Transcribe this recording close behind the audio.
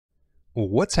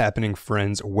What's happening,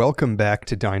 friends? Welcome back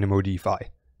to Dynamo DeFi.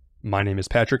 My name is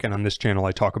Patrick, and on this channel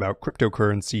I talk about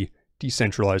cryptocurrency,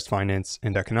 decentralized finance,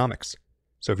 and economics.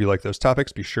 So if you like those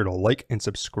topics, be sure to like and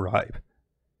subscribe.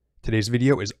 Today's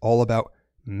video is all about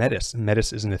Metis.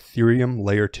 Metis is an Ethereum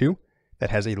layer 2 that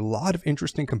has a lot of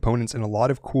interesting components and a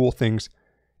lot of cool things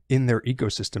in their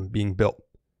ecosystem being built.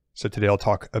 So today I'll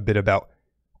talk a bit about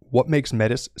what makes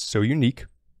Metis so unique,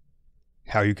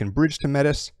 how you can bridge to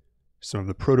Metis, some of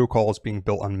the protocols being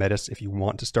built on Metis if you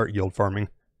want to start yield farming.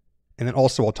 And then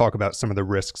also I'll talk about some of the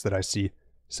risks that I see,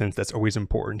 since that's always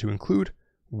important to include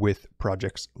with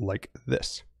projects like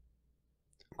this.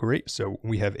 Great, so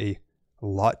we have a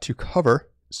lot to cover,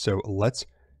 so let's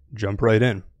jump right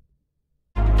in.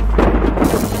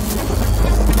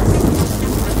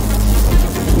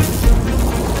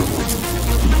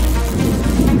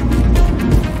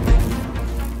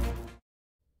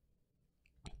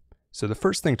 So the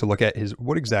first thing to look at is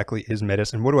what exactly is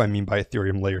Metis and what do I mean by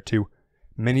Ethereum layer 2?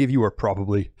 Many of you are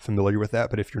probably familiar with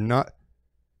that, but if you're not,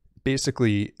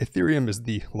 basically Ethereum is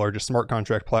the largest smart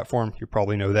contract platform. You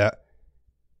probably know that.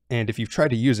 And if you've tried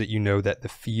to use it, you know that the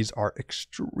fees are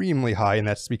extremely high, and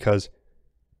that's because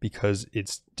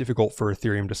it's difficult for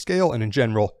Ethereum to scale, and in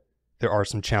general, there are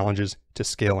some challenges to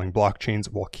scaling blockchains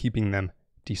while keeping them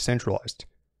decentralized.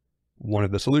 One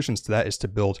of the solutions to that is to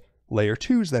build layer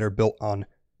 2s that are built on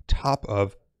top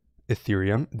of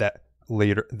Ethereum that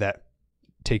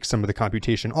take some of the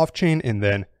computation off chain and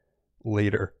then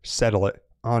later settle it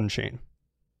on chain.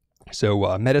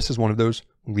 So Metis is one of those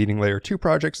leading layer 2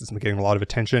 projects. It's getting a lot of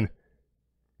attention,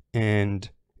 and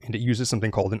it uses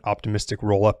something called an optimistic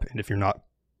rollup. And if you're not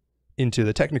into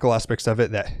the technical aspects of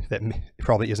it, that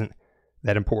probably isn't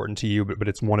that important to you, but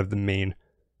it's one of the main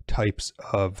types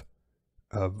of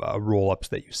rollups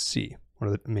that you see,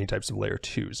 one of the main types of layer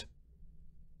 2s.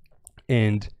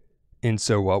 And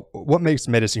so what makes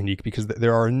Metis unique? Because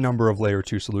there are a number of layer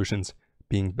 2 solutions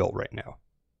being built right now.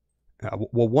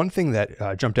 Well, one thing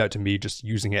that jumped out to me just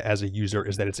using it as a user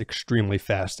is that it's extremely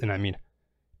fast, and I mean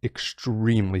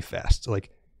extremely fast.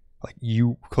 Like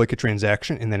you click a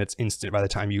transaction and then it's instant. By the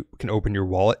time you can open your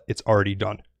wallet, it's already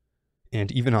done. And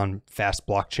even on fast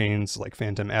blockchains like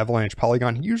Phantom, Avalanche,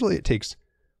 Polygon, usually it takes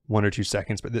 1 or 2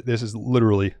 seconds, but this is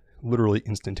literally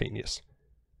instantaneous.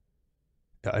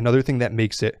 Another thing that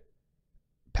makes it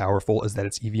powerful is that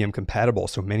it's EVM compatible.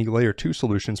 So many layer 2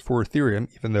 solutions for Ethereum,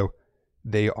 even though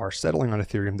they are settling on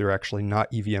Ethereum, they're actually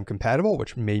not EVM compatible,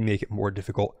 which may make it more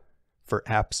difficult for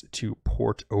apps to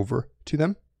port over to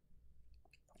them.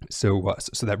 So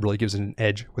that really gives it an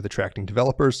edge with attracting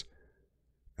developers.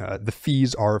 The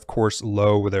fees are, of course,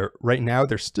 low. Right now,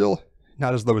 they're still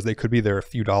not as low as they could be. They're a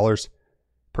few dollars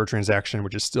per transaction,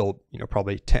 which is still,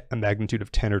 probably a magnitude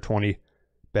of 10 or 20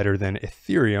 better than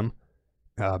Ethereum.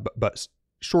 But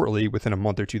shortly, within a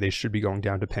month or two, they should be going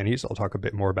down to pennies. I'll talk a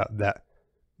bit more about that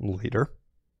later.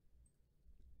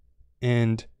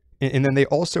 And then they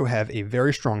also have a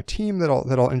very strong team that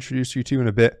I'll introduce you to in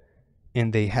a bit.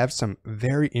 And they have some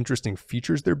very interesting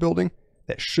features they're building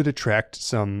that should attract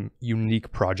some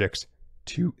unique projects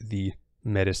to the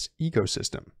Metis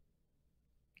ecosystem.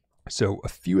 So a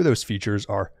few of those features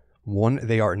are, one,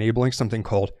 they are enabling something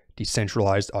called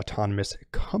decentralized autonomous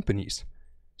companies.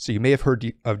 So you may have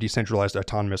heard of decentralized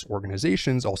autonomous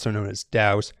organizations, also known as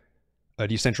DAOs. A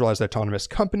decentralized autonomous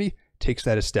company takes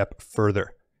that a step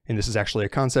further. And this is actually a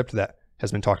concept that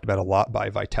has been talked about a lot by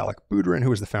Vitalik Buterin,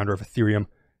 who is the founder of Ethereum,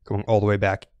 going all the way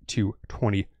back to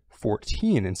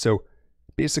 2014. And so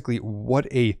basically what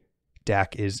a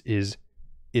DAC is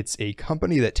it's a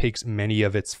company that takes many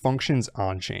of its functions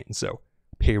on chain. So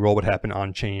payroll would happen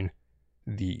on chain.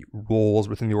 The roles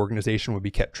within the organization would be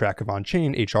kept track of on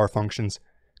chain. HR functions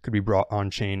could be brought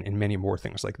on chain, and many more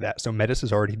things like that. So Metis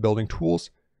is already building tools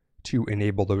to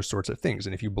enable those sorts of things.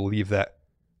 And if you believe that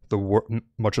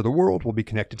much of the world will be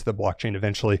connected to the blockchain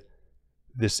eventually,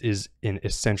 this is an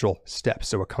essential step.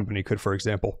 So a company could, for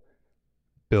example,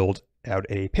 build out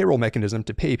a payroll mechanism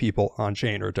to pay people on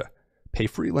chain, or to pay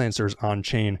freelancers on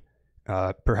chain,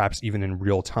 perhaps even in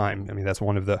real time. I mean, that's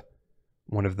one of the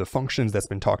functions that's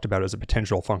been talked about as a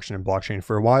potential function in blockchain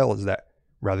for a while, is that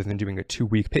rather than doing a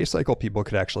 2-week pay cycle, people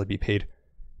could actually be paid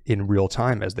in real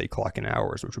time as they clock in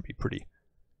hours, which would be pretty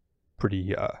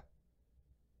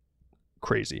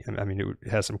crazy. I mean,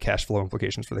 it has some cash flow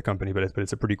implications for the company, but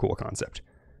it's a pretty cool concept.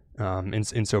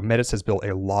 And so Metis has built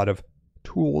a lot of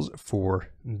tools for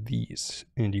these,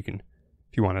 and you can,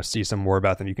 if you want to see some more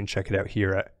about them, you can check it out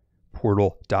here at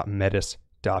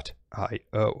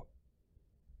portal.metis.io.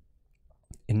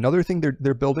 Another thing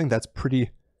they're building that's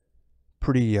pretty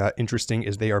interesting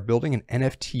is they are building an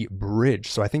NFT bridge.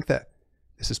 So I think that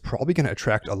this is probably going to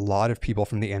attract a lot of people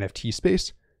from the NFT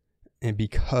space. And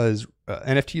because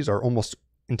NFTs are almost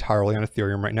entirely on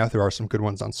Ethereum right now, there are some good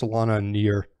ones on Solana,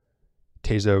 Near,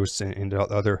 Tezos, and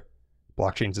other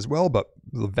blockchains as well, but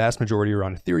the vast majority are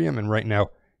on Ethereum. And right now,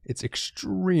 it's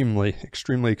extremely,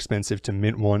 extremely expensive to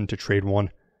mint one, to trade one.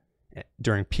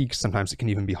 During peaks, sometimes it can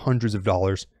even be hundreds of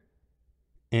dollars.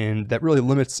 And that really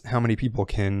limits how many people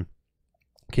can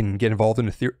get involved in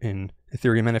Ethereum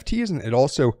NFTs. And it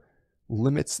also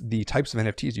limits the types of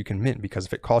NFTs you can mint, because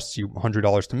if it costs you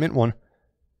 $100 to mint one,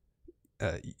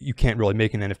 you can't really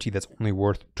make an NFT that's only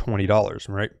worth $20,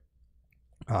 right?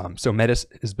 So Metis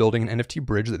is building an NFT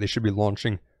bridge that they should be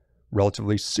launching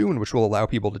relatively soon, which will allow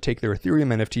people to take their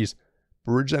Ethereum NFTs,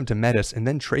 bridge them to Metis, and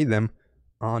then trade them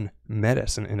on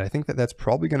Metis. And I think that that's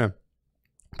probably gonna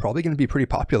be pretty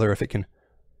popular if it can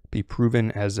be proven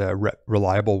as a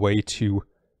reliable way to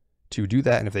do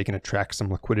that, and if they can attract some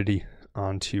liquidity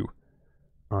onto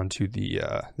the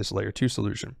this layer 2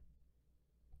 solution.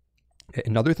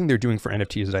 Another thing they're doing for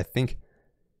NFTs that I think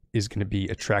is going to be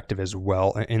attractive as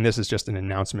well, and this is just an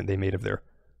announcement they made of their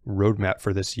roadmap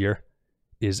for this year,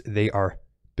 is they are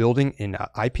building an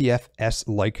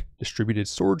IPFS-like distributed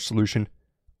storage solution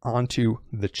onto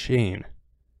the chain.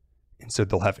 And so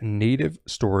they'll have native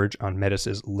storage on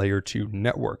Metis's layer 2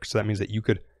 network. So that means that you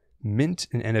could mint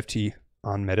an NFT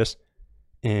on Metis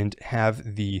and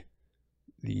have the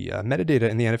metadata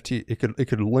in the NFT. It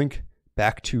could link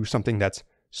back to something that's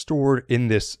stored in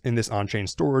this on-chain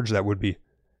storage that would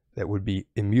be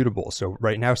immutable. So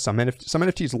right now, some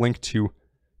NFTs link to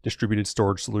distributed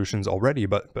storage solutions already,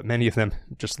 but many of them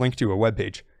just link to a web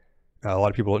page. A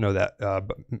lot of people don't know that,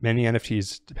 but many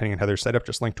NFTs, depending on how they're set up,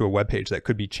 just link to a web page that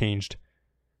could be changed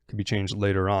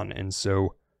later on. And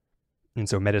so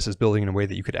Metis is building in a way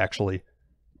that you could actually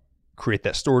create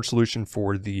that storage solution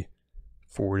for the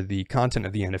content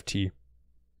of the NFT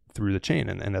through the chain,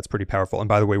 and that's pretty powerful. And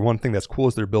by the way, one thing that's cool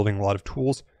is they're building a lot of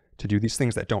tools to do these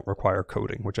things that don't require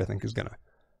coding, which I think is going to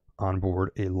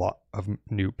onboard a lot of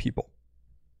new people.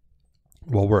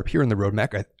 While we're up here in the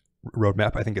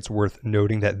roadmap, I think it's worth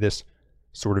noting that this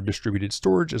sort of distributed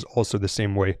storage is also the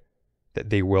same way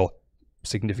that they will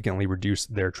significantly reduce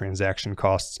their transaction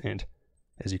costs. And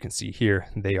as you can see here,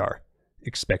 they are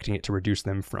expecting it to reduce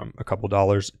them from a couple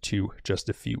dollars to just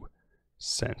a few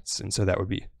cents. And so that would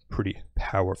be pretty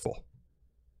powerful.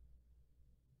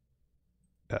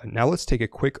 Now let's take a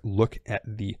quick look at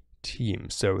the team.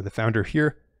 So the founder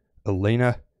here,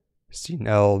 Elena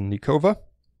Sinelnikova,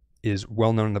 is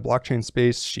well known in the blockchain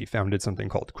space. She founded something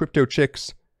called Crypto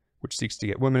Chicks, which seeks to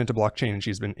get women into blockchain, and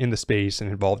she's been in the space and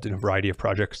involved in a variety of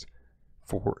projects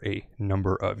for a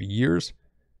number of years.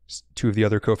 Two of the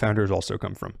other co-founders also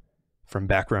come from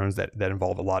backgrounds that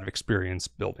involve a lot of experience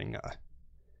building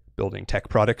tech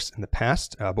products in the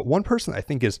past. But one person I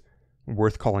think is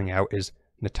worth calling out is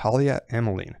Natalia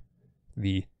Amelin,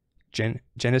 the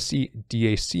Genesee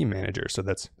DAC manager. So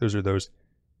those are those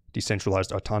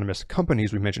decentralized autonomous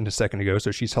companies we mentioned a second ago. So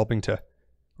she's helping to,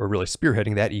 or really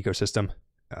spearheading that ecosystem.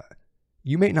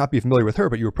 You may not be familiar with her,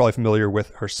 but you were probably familiar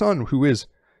with her son, who is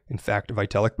in fact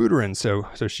Vitalik Buterin.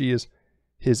 So she is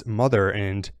his mother,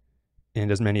 and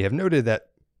as many have noted, that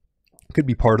could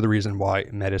be part of the reason why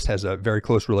Metis has a very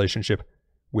close relationship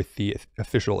with the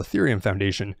official Ethereum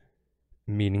Foundation,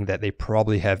 meaning that they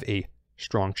probably have a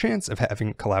strong chance of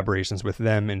having collaborations with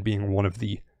them and being one of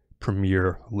the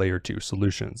premier layer 2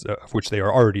 solutions, of which they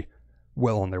are already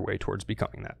well on their way towards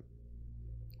becoming that.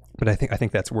 But I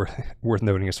think that's worth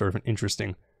noting as sort of an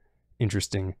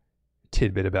interesting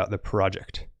tidbit about the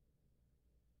project.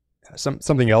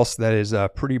 Something else that is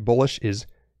pretty bullish is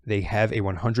they have a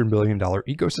 $100 million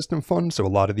ecosystem fund. So a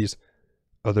lot of these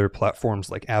other platforms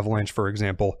like Avalanche, for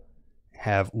example,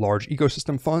 have large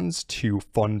ecosystem funds to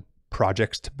fund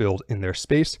projects to build in their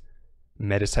space.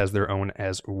 Metis has their own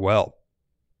as well.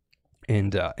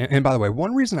 And by the way,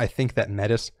 one reason I think that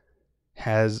Metis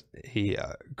has a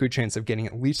good chance of getting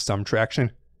at least some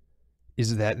traction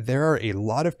is that there are a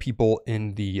lot of people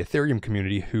in the Ethereum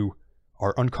community who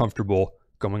are uncomfortable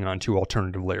going on to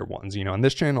alternative layer 1s. You know, on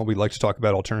this channel, we like to talk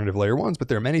about alternative layer 1s, but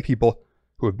there are many people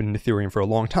who have been in Ethereum for a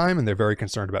long time, and they're very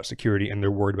concerned about security, and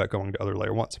they're worried about going to other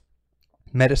layer 1s.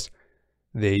 Metis,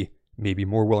 they may be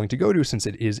more willing to go to, since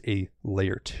it is a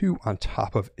layer 2 on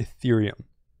top of Ethereum.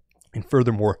 And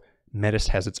furthermore, Metis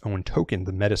has its own token,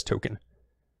 the Metis token,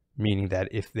 meaning that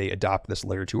if they adopt this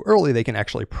layer 2 early, they can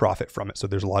actually profit from it. So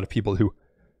there's a lot of people who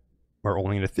are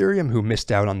only in Ethereum who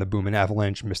missed out on the boom in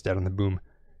Avalanche, missed out on the boom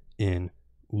in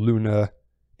Luna,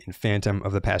 in Phantom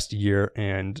of the past year,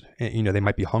 and you know, they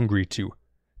might be hungry to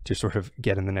sort of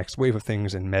get in the next wave of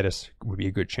things, and Metis would be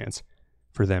a good chance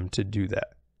for them to do that.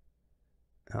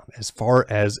 As far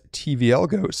as TVL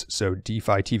goes, so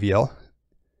DeFi TVL,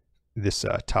 this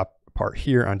top part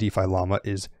here on DeFi Llama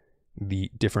is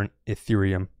the different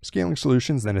Ethereum scaling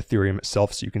solutions than Ethereum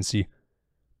itself. So you can see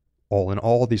all in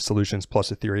all, these solutions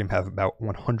plus Ethereum have about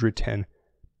 $110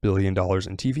 billion in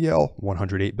TVL,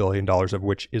 $108 billion of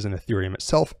which is in Ethereum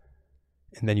itself.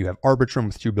 And then you have Arbitrum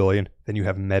with $2 billion. Then you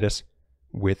have Metis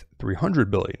with $300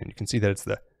 billion. And you can see that it's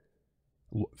the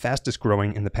fastest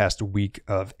growing in the past week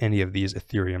of any of these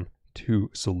Ethereum 2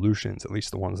 solutions, at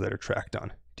least the ones that are tracked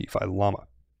on DeFi Llama.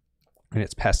 And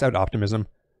it's passed out optimism,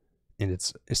 and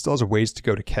it still has a ways to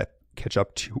go to catch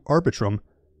up to Arbitrum.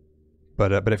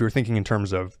 But if you're thinking in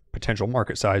terms of potential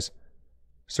market size,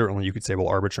 certainly you could say, well,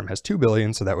 Arbitrum has 2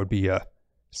 billion, so that would be a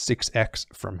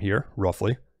 6x from here,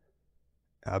 roughly.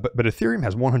 But Ethereum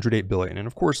has 108 billion, and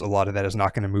of course, a lot of that is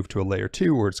not going to move to a layer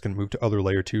 2, or it's going to move to other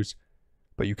layer 2s.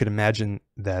 But you could imagine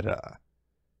that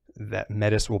that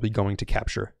Metis will be going to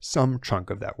capture some chunk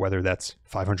of that, whether that's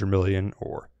 500 million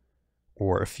or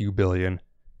a few billion.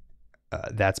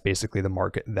 That's basically the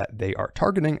market that they are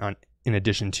targeting on, in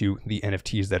addition to the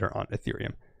NFTs that are on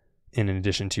Ethereum, and in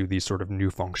addition to these sort of new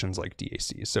functions like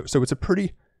DACs. So it's a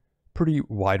pretty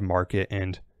wide market,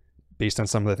 and based on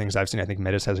some of the things I've seen, I think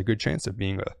Metis has a good chance of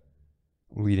being a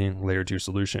leading layer 2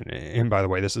 solution. And by the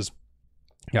way, I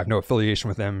have no affiliation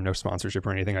with them, no sponsorship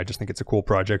or anything. I just think it's a cool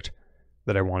project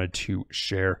that I wanted to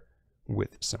share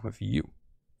with some of you.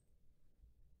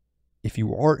 If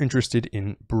you are interested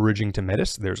in bridging to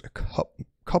Metis, there's a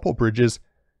couple bridges.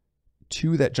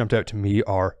 2 that jumped out to me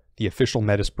are the official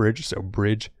Metis bridge, so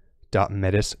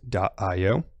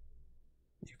bridge.metis.io.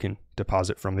 You can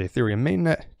deposit from the Ethereum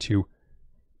mainnet to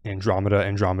Andromeda.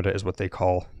 Andromeda is what they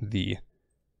call the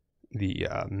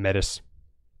Metis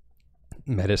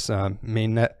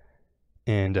mainnet,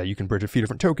 and you can bridge a few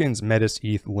different tokens: Metis,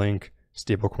 ETH, Link,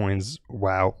 stablecoins.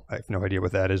 Wow, I have no idea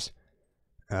what that is,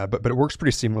 but it works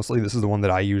pretty seamlessly. This is the one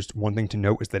that I used. One thing to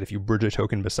note is that if you bridge a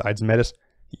token besides Metis,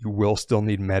 you will still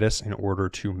need Metis in order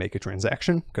to make a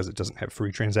transaction, because it doesn't have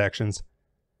free transactions.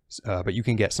 But you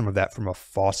can get some of that from a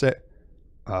faucet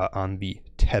on the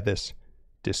Tethys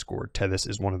Discord. Tethys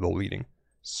is one of the leading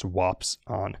swaps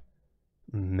on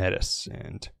Metis,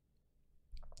 and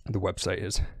the website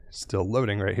is still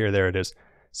loading right here. There it is.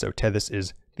 So Tethys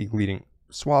is the leading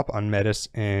swap on Metis,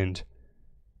 and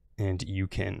you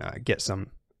can get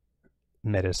some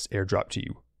Metis airdrop to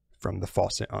you from the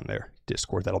faucet on their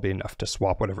Discord. That'll be enough to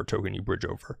swap whatever token you bridge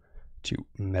over to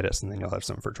Metis, and then you'll have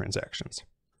some for transactions.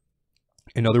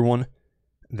 Another one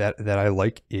that I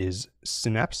like is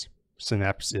Synapse.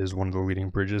 Synapse is one of the leading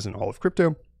bridges in all of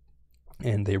crypto,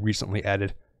 and they recently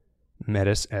added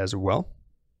Metis as well.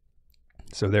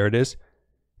 So there it is.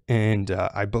 And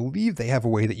I believe they have a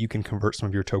way that you can convert some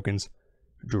of your tokens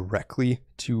directly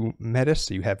to Metis,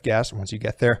 so you have gas once you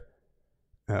get there.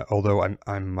 Although I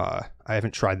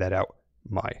haven't tried that out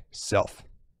myself.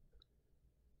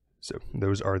 So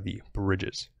those are the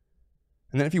bridges.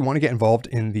 And then if you want to get involved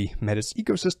in the Metis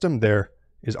ecosystem, there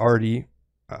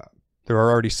are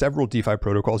already several DeFi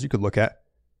protocols you could look at.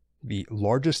 The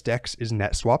largest DEX is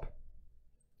NetSwap.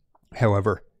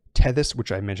 However, Tethys,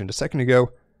 which I mentioned a second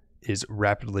ago, is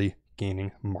rapidly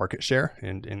gaining market share,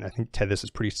 and I think Tethys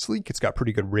is pretty sleek. It's got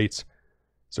pretty good rates.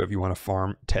 So if you want to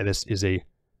farm, Tethys is a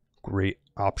great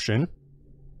option.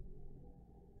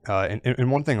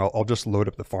 And one thing, I'll just load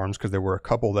up the farms because there were a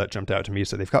couple that jumped out to me.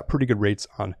 So they've got pretty good rates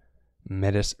on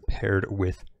Metis paired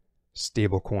with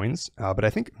stable coins. But I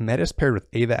think Metis paired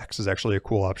with AVAX is actually a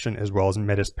cool option, as well as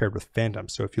Metis paired with Phantom.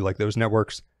 So if you like those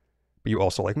networks, but you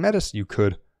also like Metis, you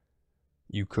could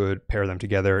pair them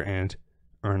together and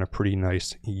earn a pretty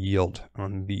nice yield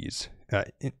on these.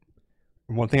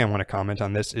 One thing I want to comment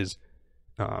on this is,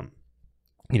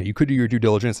 you could do your due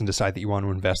diligence and decide that you want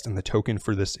to invest in the token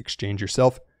for this exchange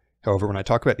yourself. However, when I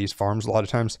talk about these farms, a lot of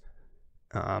times,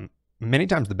 many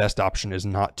times the best option is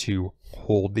not to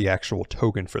hold the actual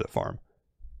token for the farm.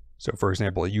 So for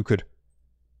example, you could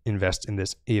invest in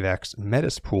this AVAX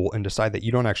Metis pool and decide that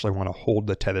you don't actually want to hold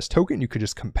the Tethys token. You could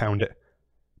just compound it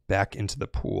back into the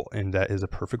pool, and that is a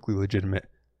perfectly legitimate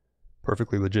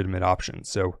option.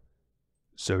 So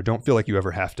don't feel like you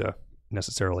ever have to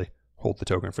necessarily hold the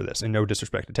token for this. And no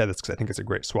disrespect to Tethys, because I think it's a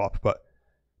great swap, but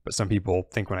some people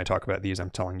think when I talk about these, I'm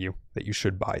telling you that you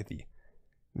should buy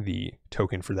the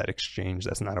token for that exchange.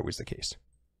 That's not always the case.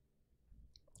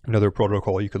 Another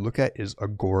protocol you could look at is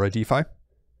Agora DeFi.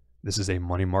 This is a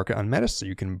money market on Metis, so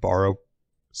you can borrow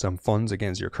some funds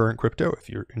against your current crypto if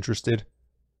you're interested.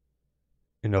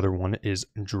 Another one is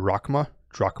Drachma.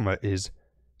 Drachma is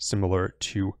similar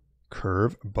to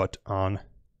Curve, but on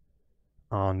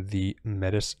the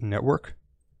Metis network.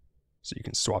 So you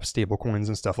can swap stable coins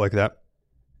and stuff like that.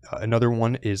 Another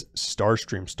one is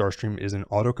Starstream. Starstream is an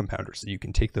auto compounder. So you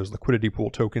can take those liquidity pool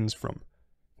tokens from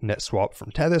NetSwap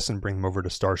from Tethys and bring them over to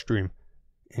Starstream,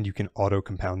 and you can auto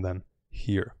compound them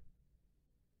here.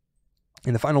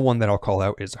 And the final one that I'll call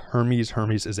out is Hermes.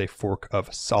 Hermes is a fork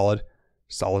of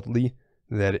Solidly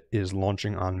that is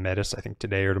launching on Metis, I think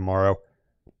today or tomorrow.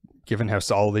 Given how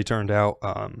Solidly turned out,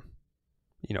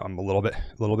 you know, I'm a little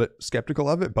bit skeptical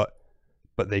of it,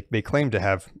 but they claim to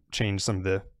have changed some of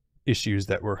the issues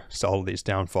that were Solidly's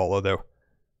downfall, although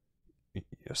you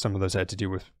know, some of those had to do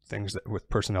with things with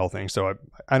personnel things. So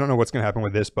I don't know what's going to happen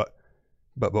with this, but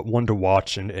one to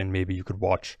watch, and maybe you could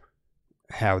watch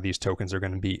how these tokens are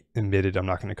going to be emitted. I'm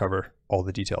not going to cover all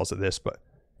the details of this, but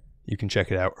you can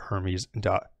check it out,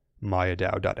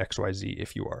 hermes.mayadao.xyz,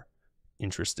 if you are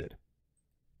interested.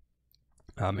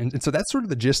 And so that's sort of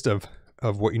the gist of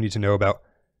what you need to know about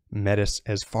Metis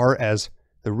as far as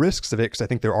the risks of it, because I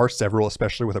think there are several,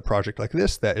 especially with a project like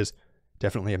this that is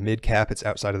definitely a mid cap. It's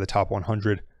outside of the top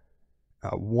 100.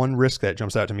 One risk that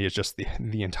jumps out to me is just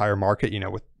the entire market. You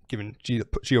know, with given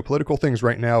geopolitical things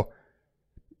right now,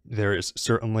 there is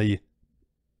certainly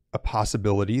a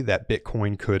possibility that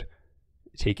Bitcoin could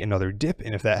take another dip.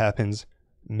 And if that happens,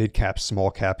 mid caps, small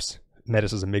caps,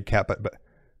 Metis is a mid cap, but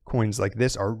coins like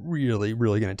this are really,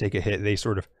 really going to take a hit. They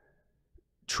sort of,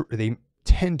 they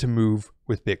tend to move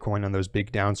with Bitcoin on those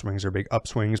big downswings or big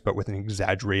upswings, but with an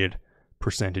exaggerated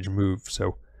percentage move.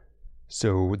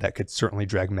 So that could certainly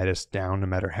drag Metis down no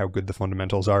matter how good the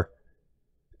fundamentals are.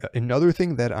 Another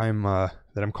thing that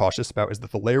I'm cautious about is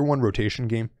that the layer 1 rotation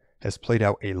game has played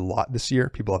out a lot this year.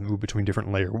 People have moved between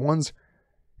different layer 1s,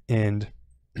 and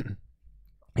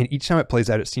each time it plays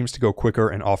out, it seems to go quicker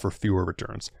and offer fewer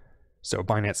returns. So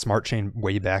Binance Smart Chain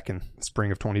way back in the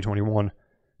spring of 2021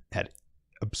 had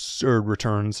absurd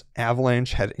returns.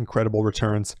 Avalanche had incredible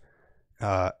returns.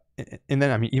 And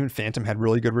then, I mean, even Phantom had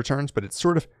really good returns, but it's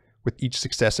sort of, with each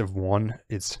successive one,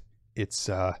 it's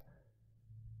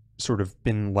sort of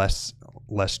been less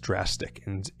drastic.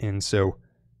 And so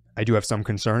I do have some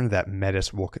concern that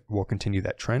Metis will continue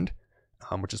that trend,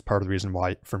 which is part of the reason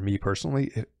why, for me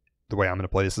personally, the way I'm going to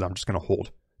play this is I'm just going to hold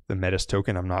the Metis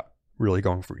token. I'm not really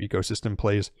going for ecosystem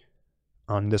plays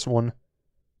on this one.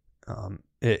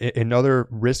 Another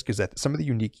risk is that some of the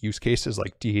unique use cases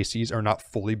like DACs are not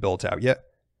fully built out yet.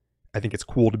 I think it's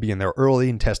cool to be in there early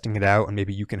and testing it out, and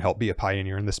maybe you can help be a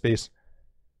pioneer in the space.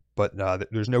 But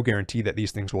there's no guarantee that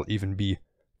these things will even be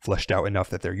fleshed out enough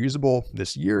that they're usable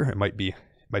this year. It might be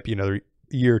another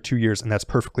year, 2 years, and that's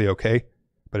perfectly okay.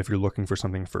 But if you're looking for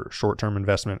something for short-term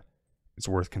investment, it's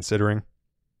worth considering.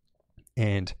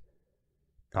 And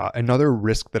another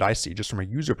risk that I see just from a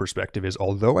user perspective is,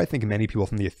 although I think many people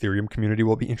from the Ethereum community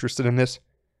will be interested in this,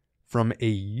 from a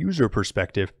user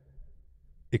perspective,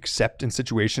 except in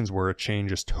situations where a chain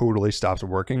just totally stops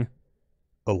working,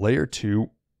 a layer 2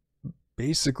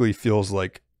 basically feels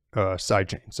like a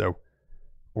sidechain,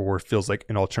 or feels like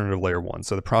an alternative layer 1.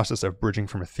 So the process of bridging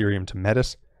from Ethereum to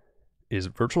Metis is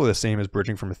virtually the same as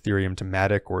bridging from Ethereum to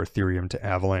Matic or Ethereum to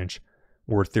Avalanche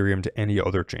or Ethereum to any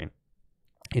other chain.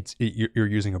 You're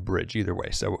using a bridge either way.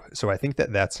 So I think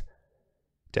that's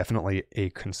definitely a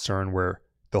concern where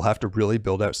they'll have to really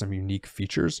build out some unique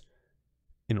features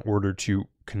in order to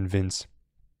convince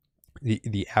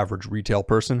the average retail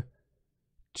person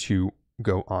to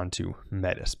go onto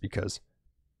Metis, because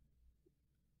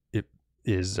it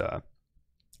is,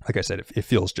 like I said, it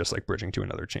feels just like bridging to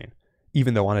another chain,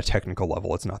 even though on a technical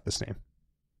level it's not the same.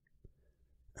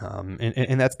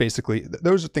 And that's basically,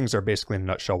 those things are basically in a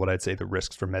nutshell what I'd say the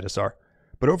risks for Metis are.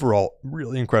 But overall,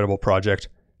 really incredible project.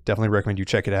 Definitely recommend you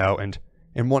check it out. And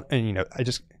you know, I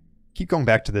just keep going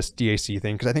back to this DAC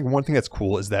thing, because I think one thing that's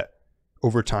cool is that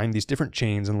over time, these different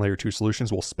chains and layer 2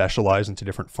 solutions will specialize into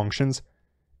different functions.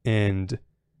 And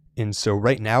so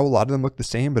right now, a lot of them look the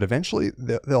same, but eventually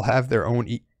they'll have their own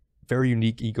very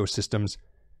unique ecosystems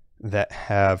that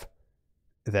have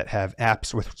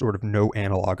apps with sort of no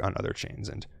analog on other chains.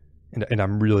 And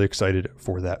I'm really excited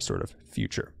for that sort of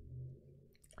future.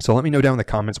 So let me know down in the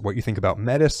comments what you think about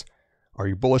Metis. Are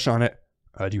you bullish on it?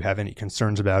 Do you have any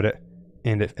concerns about it?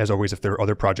 And as always, if there are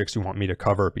other projects you want me to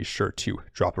cover, be sure to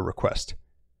drop a request.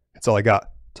 That's all I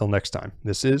got. Till next time,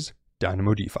 this is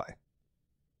Dynamo DeFi.